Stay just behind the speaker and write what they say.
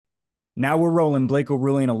Now we're rolling. Blake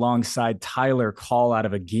O'Rulian alongside Tyler Call out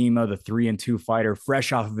of Agema, the 3-2 fighter,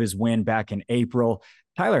 fresh off of his win back in April.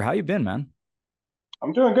 Tyler, how you been, man?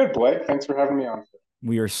 I'm doing good, Blake. Thanks for having me on.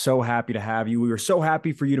 We are so happy to have you. We were so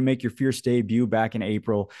happy for you to make your fierce debut back in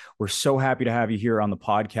April. We're so happy to have you here on the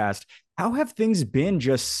podcast. How have things been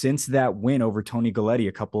just since that win over Tony Galletti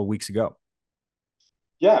a couple of weeks ago?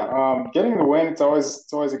 Yeah, getting the win, it's always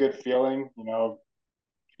a good feeling, being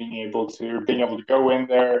able to go in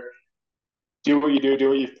there, do what you do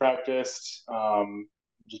what you've practiced.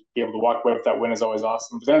 Just be able to walk away with that win is always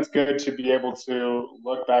awesome. But then it's good to be able to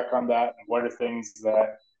look back on that and what are things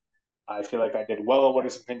that I feel like I did well. What are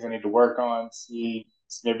some things I need to work on? See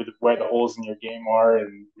maybe where the holes in your game are,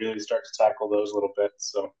 and really start to tackle those a little bit.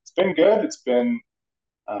 So it's been good.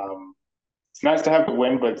 Um, it's nice to have the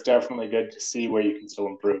win, but it's definitely good to see where you can still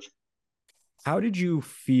improve. How did you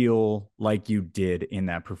feel like you did in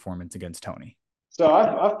that performance against Tony? So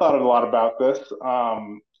I've thought a lot about this.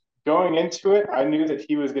 Going into it, I knew that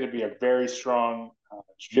he was going to be a very strong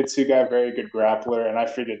jiu-jitsu guy, very good grappler, and I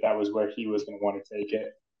figured that was where he was going to want to take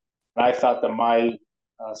it. And I thought that my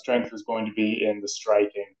strength was going to be in the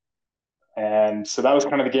striking. And so that was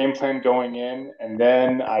kind of the game plan going in. And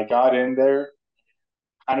then I got in there,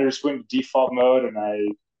 kind of just went into default mode, and I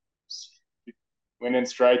went in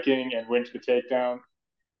striking and went to the takedown.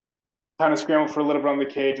 Kind of scrambled for a little bit on the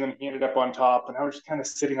cage, and then he ended up on top, and I was just kind of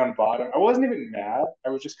sitting on bottom. I wasn't even mad. I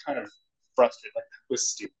was just kind of frustrated. Like, that was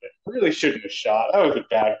stupid. I really shouldn't have shot. That was a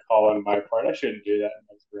bad call on my part. I shouldn't do that in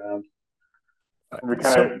the next round. And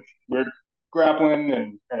So, we're grappling,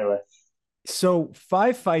 and anyway. so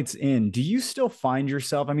 5 fights in, do you still find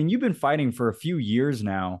yourself? I mean, you've been fighting for a few years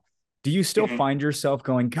now. Do you still Mm-hmm. find yourself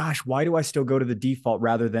going, gosh, why do I still go to the default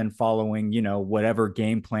rather than following, whatever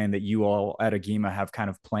game plan that you all at Agema have kind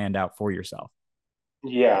of planned out for yourself?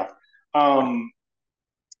 Yeah. Um,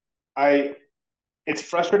 I it's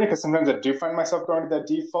frustrating because sometimes I do find myself going to that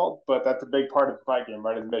default, but that's a big part of the fight game,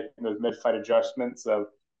 right? Is making those mid-fight adjustments of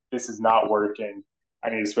this is not working. I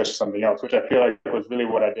need to switch to something else, which I feel like was really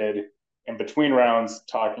what I did in between rounds,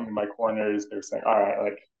 talking to my corners. They're saying, all right,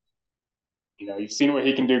 like, you've seen what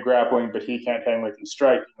he can do grappling, but he can't hang with you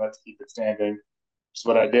striking. Let's keep it standing. Which is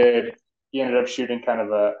what I did. He ended up shooting kind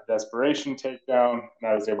of a desperation takedown,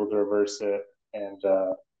 and I was able to reverse it and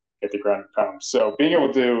get the ground pound. So being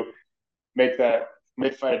able to make that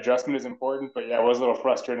mid-fight adjustment is important. But yeah, it was a little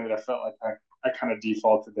frustrating that I felt like I kind of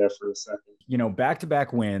defaulted there for a second. Back to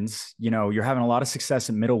back wins, you're having a lot of success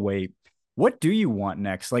at middleweight. What do you want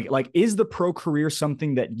next? Like is the pro career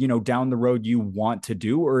something that, down the road you want to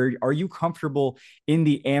do, or are you comfortable in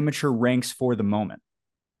the amateur ranks for the moment?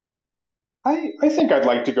 I think I'd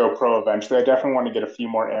like to go pro eventually. I definitely want to get a few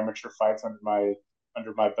more amateur fights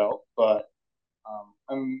under my belt, but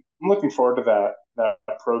I'm looking forward to that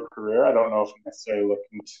pro career. I don't know if I'm necessarily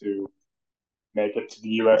looking to make it to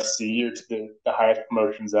the UFC or to the highest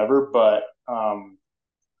promotions ever, but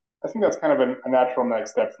I think that's kind of a natural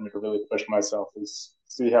next step for me to really push myself is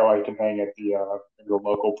see how I can hang at the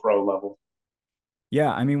local pro level.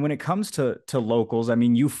 Yeah, I mean, when it comes to locals, I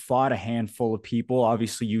mean, you fought a handful of people.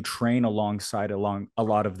 Obviously, you train alongside along a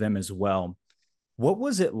lot of them as well. What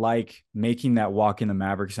was it like making that walk in the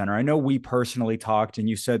Maverick Center? I know we personally talked and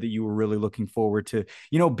you said that you were really looking forward to,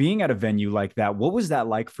 being at a venue like that. What was that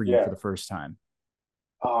like for you for Yeah. the first time?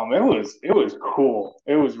 It was cool.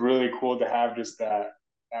 It was really cool to have just that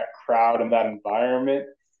crowd and that environment.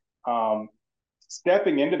 Um,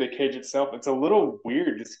 Stepping into the cage itself, it's a little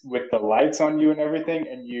weird just with the lights on you and everything,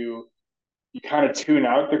 and you kind of tune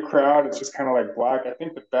out the crowd. It's just kind of like black. I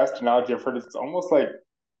think the best analogy I've heard is it's almost like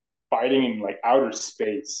fighting in like outer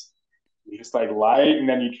space. You're just like light, and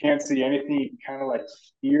then you can't see anything. You can kind of like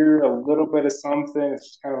hear a little bit of something. It's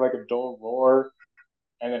just kind of like a dull roar,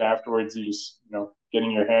 and then afterwards, you just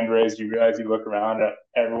getting your hand raised. You realize you look around at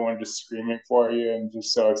everyone just screaming for you and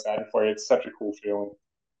just so excited for you. It's such a cool feeling.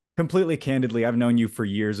 Completely candidly, I've known you for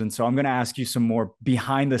years. And so I'm going to ask you some more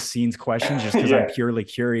behind the scenes questions just because I'm Yeah. purely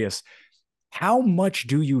curious. How much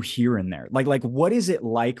do you hear in there? Like what is it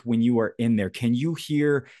like when you are in there? Can you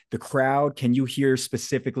hear the crowd? Can you hear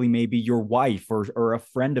specifically maybe your wife or a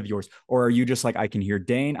friend of yours? Or are you just like, I can hear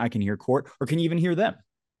Dane, I can hear Court, or can you even hear them?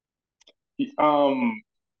 Um,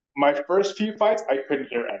 my first few fights, I couldn't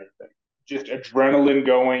hear anything. Just adrenaline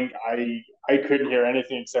going. I couldn't hear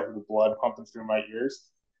anything except for the blood pumping through my ears.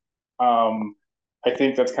 Um, I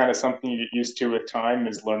think that's kind of something you get used to with time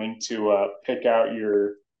is learning to pick out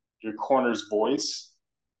your corner's voice.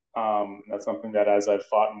 That's something that as I've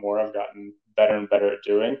fought more, I've gotten better and better at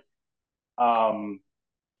doing. Um,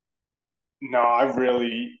 no, I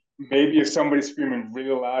really maybe if somebody's screaming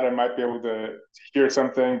really loud, I might be able to hear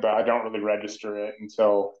something, but I don't really register it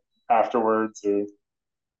until afterwards or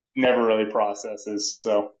never really processes.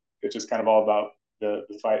 So it's just kind of all about the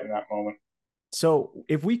fight in that moment. So,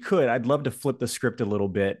 if we could, I'd love to flip the script a little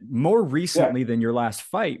bit. More Yeah. recently than your last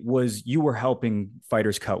fight was you were helping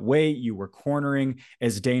fighters cut weight, you were cornering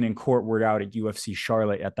as Dane and Court were out at UFC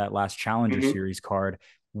Charlotte at that last Challenger Mm-hmm. Series card.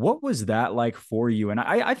 What was that like for you? And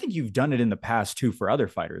I think you've done it in the past too for other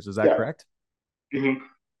fighters. Is that Yeah. correct? Mm-hmm.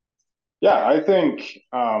 Yeah. I think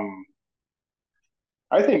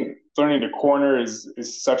learning to corner is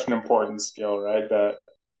such an important skill, right? That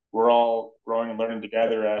we're all growing and learning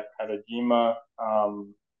together at Agima.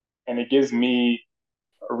 And it gives me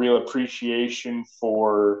a real appreciation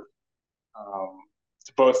for um,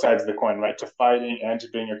 to both sides of the coin, right? To fighting and to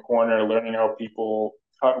being a corner, learning how people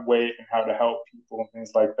cut weight and how to help people and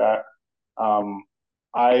things like that. Um,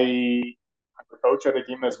 I'm a coach at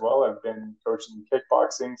Agima as well. I've been coaching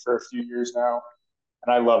kickboxing for a few years now,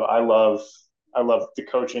 and I love the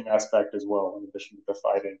coaching aspect as well, in addition to the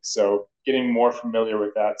fighting. So getting more familiar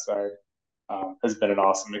with that side has been an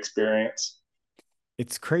awesome experience.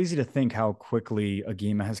 It's crazy to think how quickly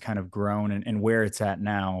Agima has kind of grown and where it's at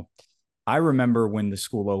now. I remember when the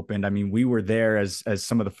school opened. I mean, we were there as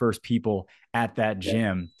some of the first people at that Yeah.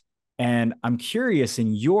 gym. And I'm curious,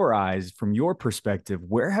 in your eyes, from your perspective,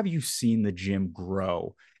 where have you seen the gym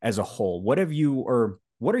grow as a whole? What have you or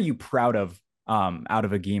what are you proud of out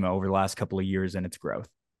of Agima over the last couple of years and its growth?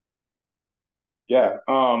 Yeah,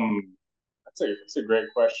 that's a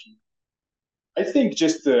great question. I think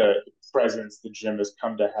just the presence the gym has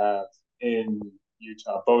come to have in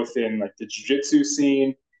Utah, both in like the jiu-jitsu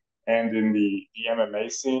scene and in the MMA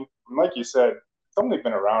scene. And like you said, it's only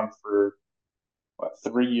been around for what,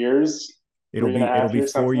 3 years, three and a It'll half be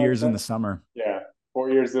years, four something like years in that. the summer. Yeah,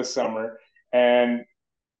 4 years this summer. And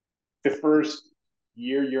the first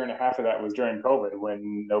year and a half of that was during COVID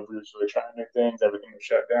when nobody was really trying new things, everything was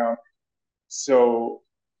shut down. So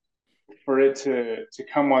for it to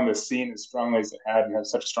come on the scene as strongly as it had and have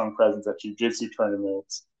such a strong presence at jiu-jitsu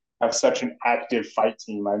tournaments, have such an active fight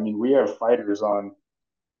team. I mean, we have fighters on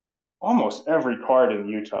almost every card in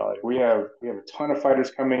Utah. Like we have a ton of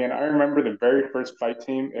fighters coming in. I remember the very first fight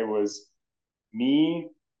team. It was me,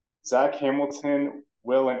 Zach Hamilton,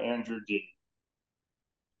 Will, and Andrew D.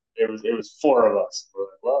 It was four of us. We're like,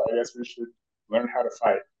 well, I guess we should learn how to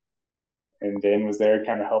fight. And Dane was there,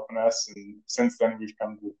 kind of helping us. And since then, we've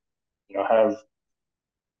come to have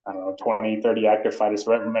I don't know 20, 30 active fighters,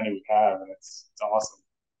 however many we have, and it's awesome.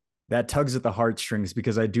 That tugs at the heartstrings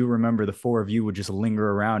because I do remember the four of you would just linger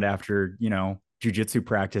around after, jujitsu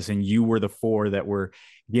practice, and you were the four that were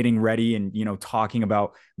getting ready and, talking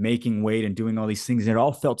about making weight and doing all these things. And it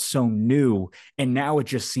all felt so new. And now it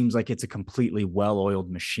just seems like it's a completely well oiled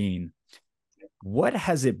machine. What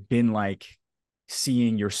has it been like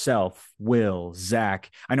seeing yourself, Will, Zach?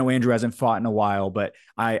 I know Andrew hasn't fought in a while, but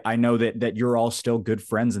I know that you're all still good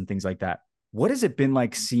friends and things like that. What has it been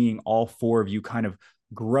like seeing all four of you kind of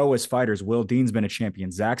grow as fighters? Will Dean's been a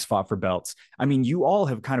champion. Zach's fought for belts. I mean, you all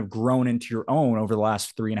have kind of grown into your own over the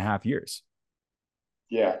last 3.5 years.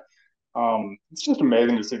 Yeah, it's just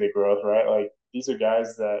amazing to see the growth, right? Like these are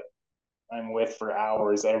guys that I'm with for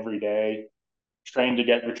hours every day, we trained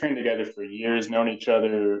together for years, known each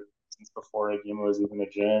other since before Agima was even a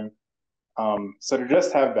gym. So to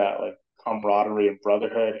just have that like camaraderie and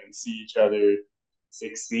brotherhood and see each other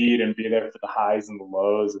succeed and be there for the highs and the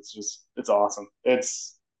lows, it's awesome.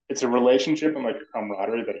 It's a relationship and like a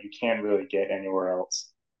camaraderie that you can't really get anywhere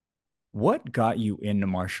else. What got you into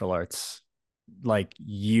martial arts like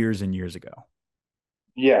years and years ago?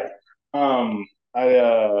 Yeah.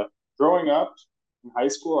 I growing up in high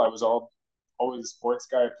school, I was always a sports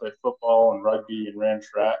guy. I played football and rugby and ran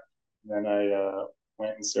track. And then I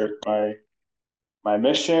went and served my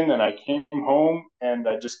mission, and I came home, and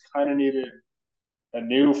I just kind of needed a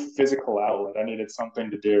new physical outlet. I needed something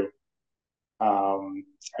to do.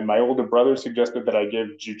 And my older brother suggested that I give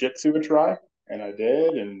jujitsu a try, and I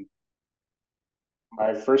did. And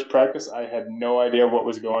my first practice, I had no idea what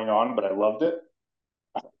was going on, but I loved it.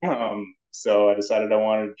 So I decided I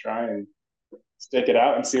wanted to try and stick it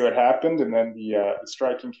out and see what happened. And then the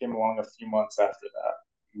striking came along a few months after that.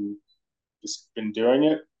 And just been doing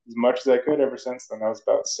it as much as I could ever since then. That was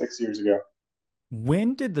about 6 years ago.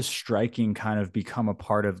 When did the striking kind of become a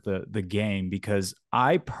part of the game? Because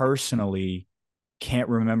I personally can't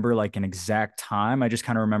remember like an exact time. I just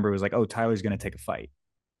kind of remember it was like, oh, Tyler's going to take a fight.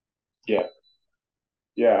 Yeah,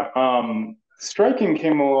 yeah. Striking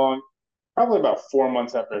came along probably about 4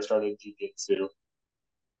 months after I started jujitsu.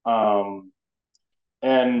 Um,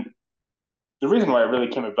 and the reason why it really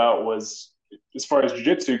came about was, as far as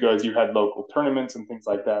jiu-jitsu goes, you had local tournaments and things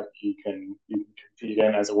like that you can compete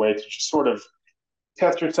in as a way to just sort of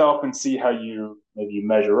test yourself and see how you maybe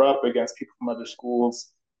measure up against people from other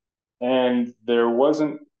schools. And there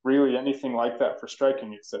wasn't really anything like that for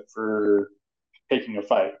striking except for taking a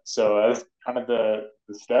fight. So as kind of the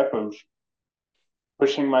step of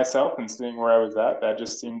pushing myself and seeing where I was at, that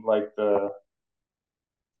just seemed like the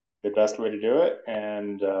best way to do it.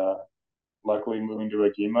 And luckily, moving to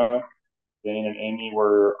Agima, Dane and Amy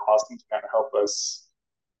were awesome to kind of help us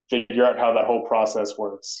figure out how that whole process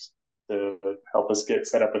works, to help us get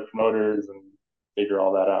set up with promoters and figure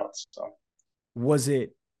all that out. So Was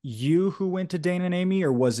it you who went to Dane and Amy,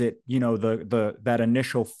 or was it, the that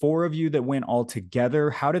initial four of you that went all together?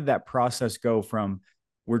 How did that process go from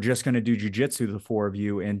we're just going to do jujitsu, the four of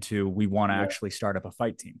you, into we want to yeah. actually start up a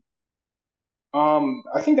fight team?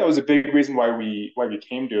 I think that was a big reason why we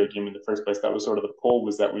came to Agima in the first place. That was sort of the pull,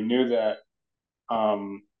 was that we knew that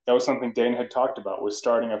that was something Dane had talked about, was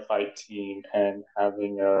starting a fight team and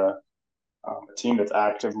having a team that's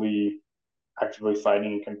actively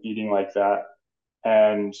fighting and competing like that,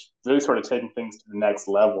 and really sort of taking things to the next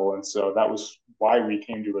level. And so that was why we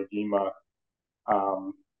came to Agima.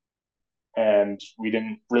 Um, and we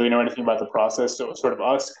didn't really know anything about the process. So it was sort of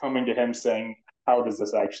us coming to him saying, how does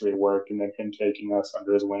this actually work? And then him taking us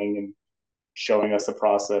under his wing and showing us the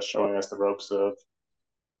process, showing us the ropes of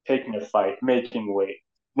taking a fight, making weight,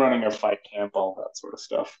 running a fight camp, all that sort of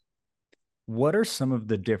stuff. What are some of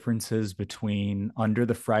the differences between under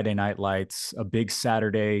the Friday night lights, a big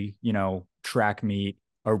Saturday, track meet,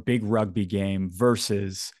 or big rugby game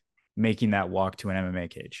versus making that walk to an MMA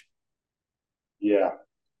cage? Yeah.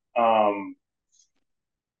 Um,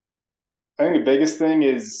 I think the biggest thing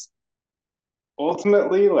is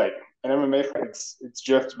ultimately, like, an MMA fight, it's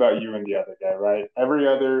just about you and the other guy, right? Every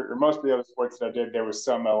other, or most of the other sports that I did, there was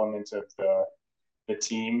some element of the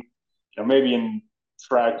team. Maybe in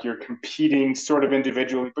track you're competing sort of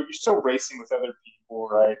individually, but you're still racing with other people,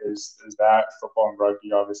 right? There's that. Football and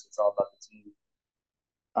rugby, obviously, it's all about the team.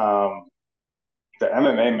 Um, the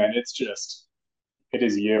MMA, man, it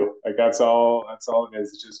is you. Like, that's all it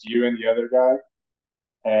is. It's just you and the other guy.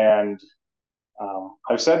 And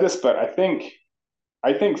I've said this, but I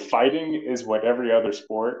think fighting is what every other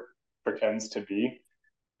sport pretends to be.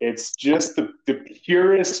 It's just the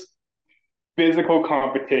purest physical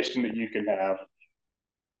competition that you can have.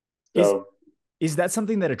 Is So, is that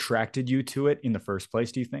something that attracted you to it in the first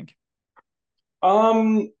place, do you think?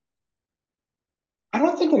 um, I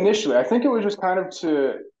don't think initially. I think it was just kind of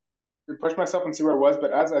to push myself and see where I was.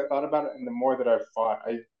 But as I thought about it, and the more that I've fought,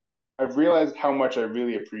 I've realized how much I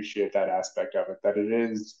really appreciate that aspect of it. That it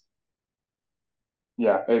is,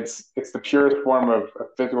 yeah, it's the purest form of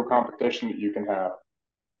physical competition that you can have.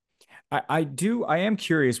 I am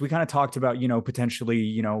curious. We kind of talked about,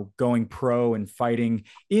 potentially, going pro and fighting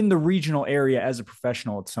in the regional area as a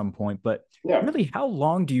professional at some point, but Yeah, really, how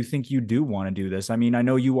long do you think you do want to do this? I mean, I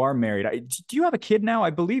know you are married. Do you have a kid now? I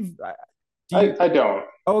believe. Do you? I don't,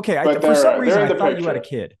 Oh, okay. but For some they're reason, in I the thought you had a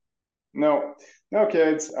picture. kid. No, no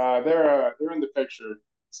kids. They're in the picture.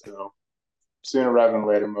 So sooner rather than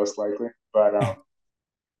later, most likely. But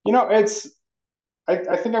it's I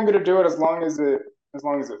think I'm gonna do it as long as it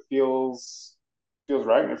feels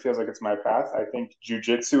right and it feels like it's my path. I think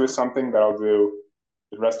jujitsu is something that I'll do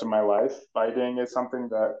the rest of my life. Fighting is something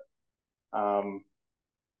that um,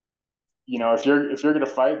 if you're gonna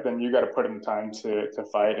fight, then you got to put in the time to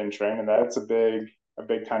fight and train, and that's a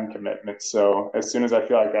big time commitment. So as soon as I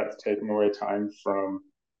feel like that's taking away time from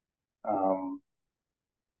um,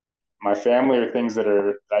 my family or things that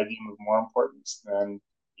I deem of more importance, then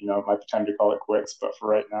it might be time to call it quits. But for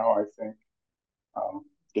right now, I think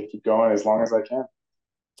get keep going as long as I can.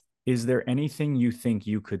 Is there anything you think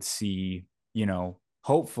you could see,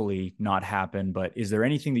 hopefully not happen, but is there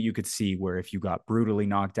anything that you could see where if you got brutally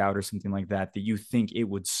knocked out or something like that, that you think it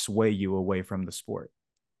would sway you away from the sport?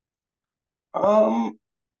 Um,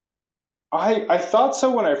 I thought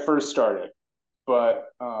so when I first started, but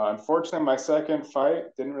unfortunately, my second fight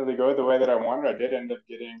didn't really go the way that I wanted. I did end up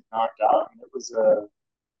getting knocked out, and it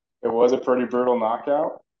was a pretty brutal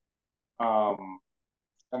knockout. Um,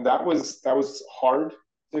 and that was hard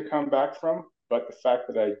to come back from. But the fact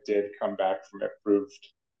that I did come back from it proved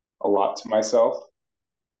a lot to myself.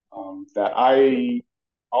 That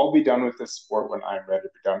I'll be done with this sport when I'm ready to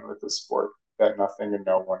be done with this sport. That nothing and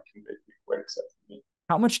no one can make me quit except for me.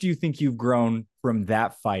 How much do you think you've grown from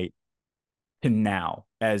that fight to now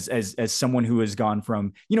as someone who has gone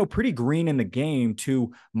from, pretty green in the game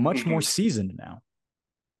to much more Mm-hmm. seasoned now?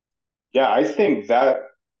 Yeah, I think that.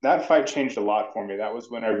 that fight changed a lot for me. That was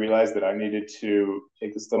when I realized that I needed to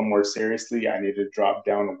take this a little more seriously. I needed to drop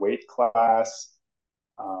down a weight class.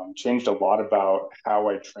 Changed a lot about how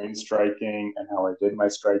I trained striking and how I did my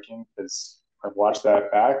striking because I watched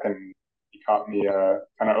that back and he caught me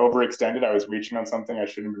kind of overextended. I was reaching on something I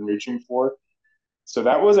shouldn't have been reaching for. So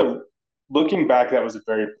that was a looking back, that was a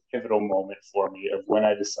very pivotal moment for me of when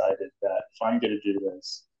I decided that if I'm going to do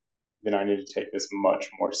this, then I need to take this much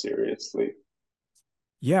more seriously.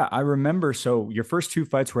 Yeah, I remember. So your first two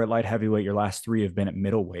fights were at light heavyweight. Your last three have been at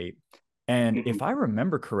middleweight. And if I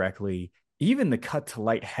remember correctly, even the cut to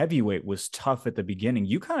light heavyweight was tough at the beginning.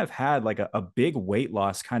 You kind of had like a big weight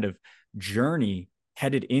loss kind of journey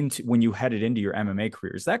headed into when you headed into your MMA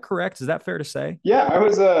career. Is that correct? Is that fair to say? Yeah, I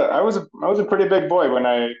was a pretty big boy when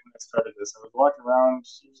I started this. I was walking around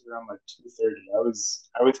usually around like 230.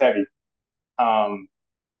 I was heavy. Um,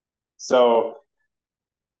 so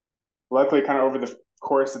luckily, kind of over the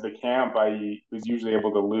course of the camp, I was usually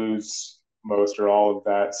able to lose most or all of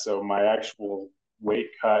that. So my actual weight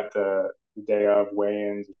cut the day of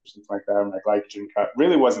weigh-ins or something like that, my glycogen cut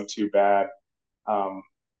really wasn't too bad. Um,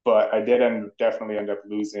 but I did definitely end up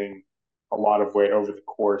losing a lot of weight over the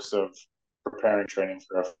course of preparing training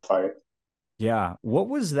for a fight. Yeah. What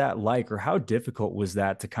was that like, or how difficult was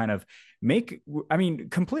that to kind of make? I mean,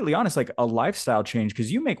 completely honest, like a lifestyle change,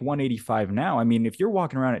 because you make 185 now. I mean, if you're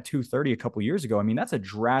walking around at 230 a couple years ago, I mean, that's a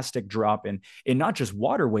drastic drop in not just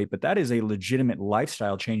water weight, but that is a legitimate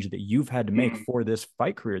lifestyle change that you've had to make Mm-hmm. for this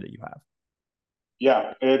fight career that you have.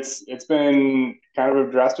 Yeah, it's been kind of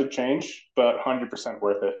a drastic change, but 100%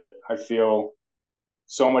 worth it. I feel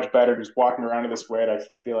so much better just walking around in this weight. I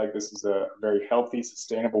feel like this is a very healthy,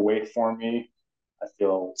 sustainable weight for me. I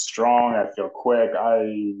feel strong. I feel quick.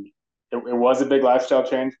 It was a big lifestyle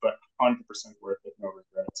change, but 100% worth it. No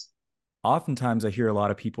regrets. Oftentimes I hear a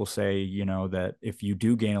lot of people say, that if you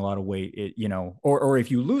do gain a lot of weight, or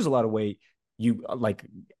if you lose a lot of weight, you like,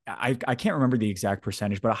 I can't remember the exact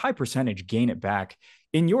percentage, but a high percentage gain it back.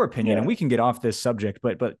 In your opinion, and Yeah. we can get off this subject,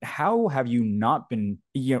 but how have you not been,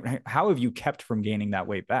 how have you kept from gaining that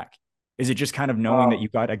weight back? Is it just kind of knowing that Um,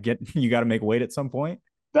 you got to make weight at some point?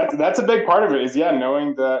 that's a big part of it is yeah,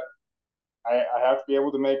 knowing that I have to be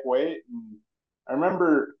able to make weight. And I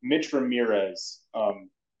remember Mitch Ramirez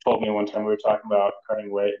told me one time we were talking about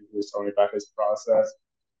cutting weight, and he was telling me about his process.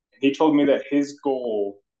 He told me that his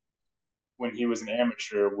goal when he was an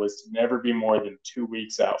amateur was to never be more than 2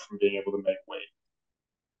 weeks out from being able to make weight.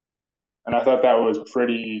 And I thought that was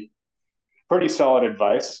pretty solid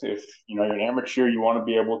advice. If you're an amateur, you want to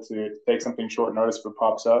be able to take something short notice if it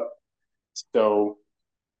pops up. So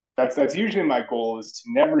that's usually my goal is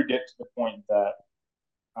to never get to the point that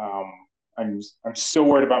um, I'm so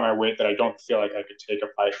worried about my weight that I don't feel like I could take a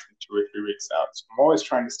fight from 2 or 3 weeks out. So I'm always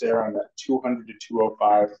trying to stay around that 200 to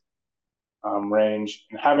 205 range,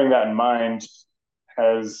 and having that in mind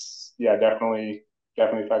has yeah definitely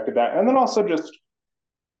affected that. And then also just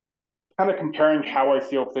kind of comparing how I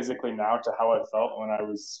feel physically now to how I felt when I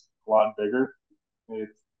was a lot bigger. It,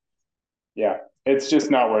 yeah, it's just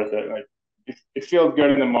not worth it. Like it feels good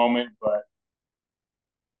in the moment, but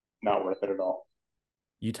not worth it at all.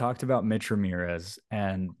 You talked about Mitch Ramirez,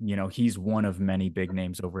 and he's one of many big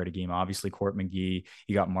names over at a game. Obviously, Court McGee.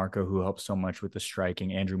 You got Marco, who helped so much with the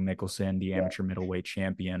striking. Andrew Mickelson, the Yeah. amateur middleweight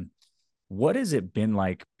champion. What has it been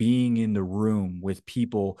like being in the room with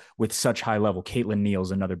people with such high level? Caitlin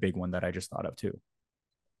Neal's another big one that I just thought of too.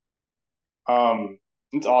 Um,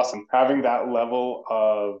 it's awesome having that level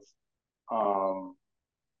of um,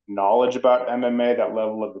 knowledge about MMA, that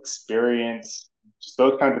level of experience, just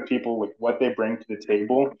those kinds of people with what they bring to the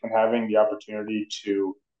table, and having the opportunity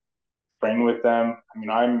to train with them. I mean,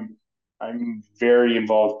 I'm very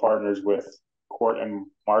involved partners with Court and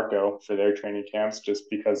Marco for their training camps just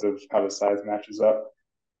because of how the size matches up.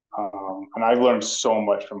 And I've learned so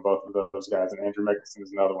much from both of those guys. And Andrew Mickelson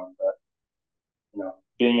is another one that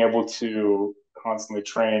being able to constantly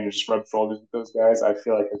train and just rub shoulders with those guys, I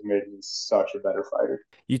feel like has made me such a better fighter.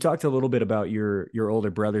 You talked a little bit about your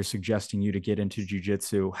older brother suggesting you to get into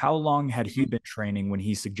jujitsu. How long had he Mm-hmm. been training when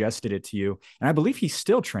he suggested it to you? And I believe he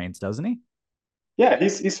still trains, doesn't he? Yeah,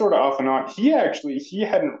 he's sort of off and on. He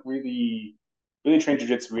hadn't really trained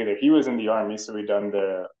jiu-jitsu either. He was in the army, so he'd done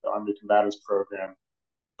the army combatives program.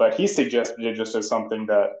 But he suggested it just as something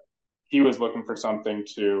that he was looking for something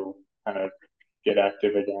to kind of get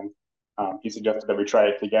active again. He suggested that we try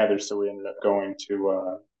it together, so we ended up going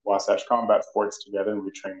to Wasatch Combat Sports together, and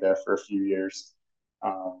we trained there for a few years.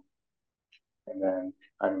 Um, and then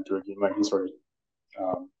I moved to Agima, and he sort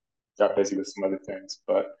of got busy with some other things.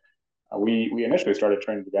 But we initially started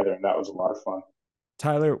training together, and that was a lot of fun.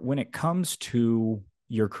 Tyler, when it comes to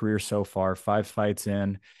your career so far, 5 fights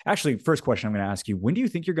in. Actually, first question I'm going to ask you, when do you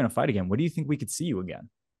think you're going to fight again? When do you think we could see you again?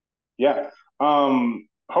 Yeah.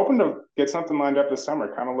 Hoping to get something lined up this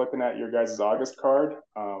summer. Kind of looking at your guys' August card.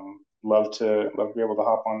 Love to be able to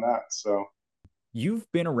hop on that. So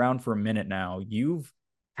You've been around for a minute now. You've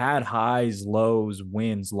had highs, lows,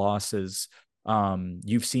 wins, losses.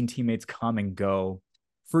 You've seen teammates come and go.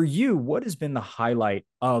 For you, what has been the highlight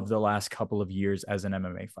of the last couple of years as an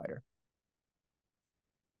MMA fighter?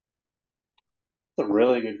 that's a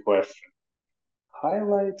really good question.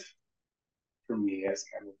 Highlight for me as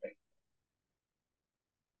an MMA.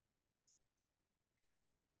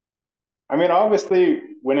 I mean, obviously,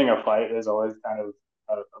 winning a fight is always kind of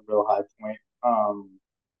a real high point.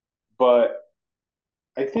 But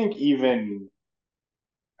I think even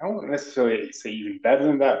I won't necessarily say even better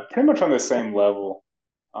than that, pretty much on the same level.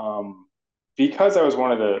 Um, because I was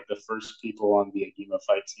one of the first people on the Agima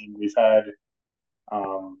fight team, we've had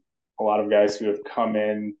um, a lot of guys who have come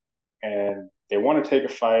in and they want to take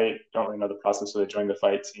a fight, don't really know the process, so they join the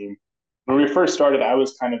fight team. When we first started, I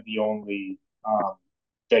was kind of the only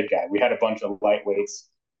big guy. We had a bunch of lightweights,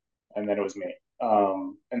 and then it was me.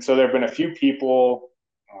 And so there have been a few people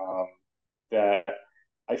um, that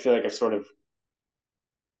I feel like I've sort of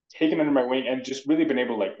taken under my wing and just really been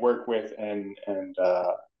able to like work with and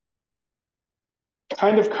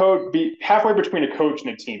kind of coach, be halfway between a coach and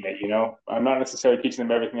a teammate. You know, I'm not necessarily teaching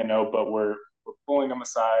them everything I know, but we're pulling them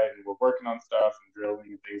aside and we're working on stuff and drilling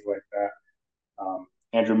and things like that.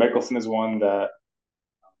 Andrew Mickelson is one that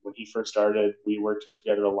when he first started, we worked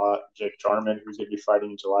together a lot. Jake Jarman, who's going to be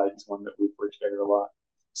fighting in July, he's one that we've worked together a lot.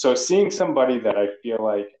 So seeing somebody that I feel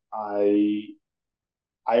like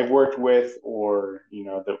I've worked with, or you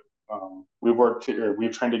know that we've worked or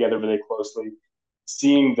we've trained together really closely,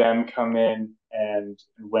 seeing them come in and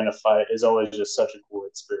win a fight is always just such a cool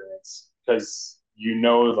experience because you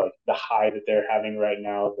know like the high that they're having right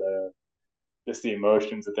now, the just the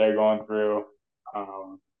emotions that they're going through,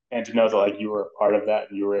 um, and to know that like you were a part of that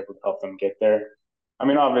and you were able to help them get there. I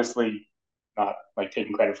mean, obviously, not like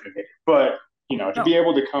taking credit for anything, but you know, to be No,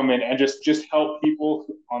 able to come in and just help people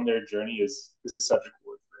on their journey is such a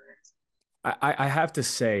cool experience. I have to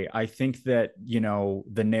say, I think that,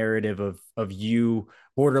 the narrative of you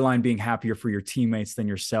borderline being happier for your teammates than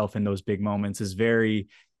yourself in those big moments is very,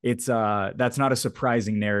 it's that's not a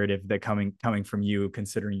surprising narrative that coming from you,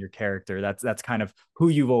 considering your character. That's kind of who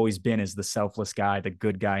you've always been, as the selfless guy, the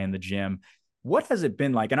good guy in the gym. What has it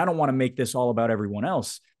been like? And I don't want to make this all about everyone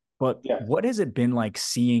else, but Yeah, what has it been like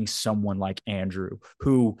seeing someone like Andrew,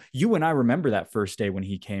 who you and I remember that first day when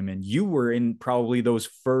he came in? You were in probably those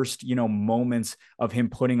first, moments of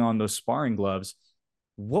him putting on those sparring gloves.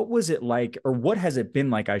 What was it like, or what has it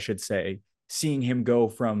been like, I should say, seeing him go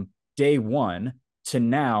from day one to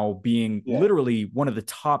now being yeah. literally one of the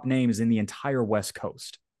top names in the entire West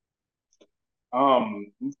Coast?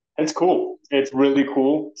 Um, it's cool. It's really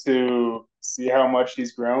cool to see how much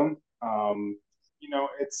he's grown. You know,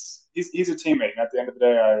 he's a teammate. And at the end of the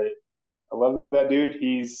day, I love that dude.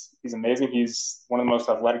 He's amazing. He's one of the most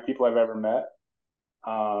athletic people I've ever met.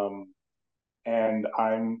 Um, and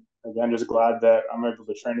I'm again just glad that I'm able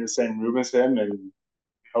to train in the same room as him and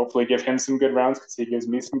hopefully give him some good rounds because he gives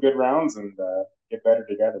me some good rounds and get better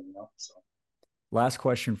together. You know, so Last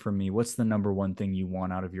question for me. What's the number one thing you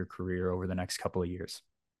want out of your career over the next couple of years?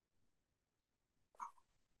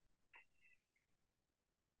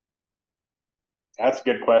 that's a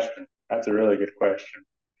good question. That's a really good question.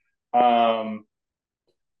 Um,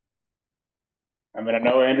 I mean, I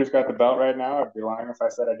know Andrew's got the belt right now. I'd be lying if I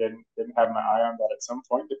said I didn't have my eye on that at some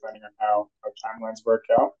point, depending on how timelines work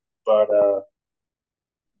out. But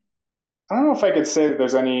I don't know if I could say that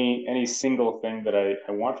there's any single thing that I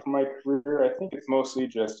want from my career. I think it's mostly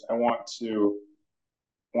just I want to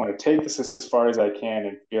take this as far as I can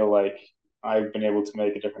and feel like I've been able to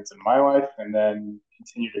make a difference in my life, and then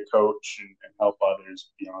continue to coach and help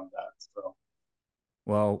others beyond that. So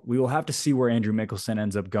Well, we will have to see where Andrew Mickelson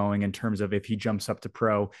ends up going in terms of if he jumps up to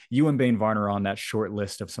pro. You and Bane Varner are on that short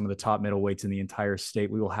list of some of the top middleweights in the entire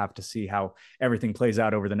state. We will have to see how everything plays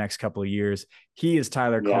out over the next couple of years. He is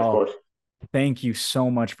Tyler yeah, of Call. course. Thank you so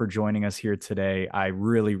much for joining us here today. I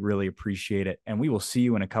really, really appreciate it. And we will see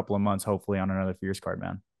you in a couple of months, hopefully, on another Fierce Card,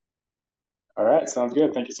 man. All right, sounds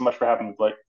good. Thank you so much for having me, Blake.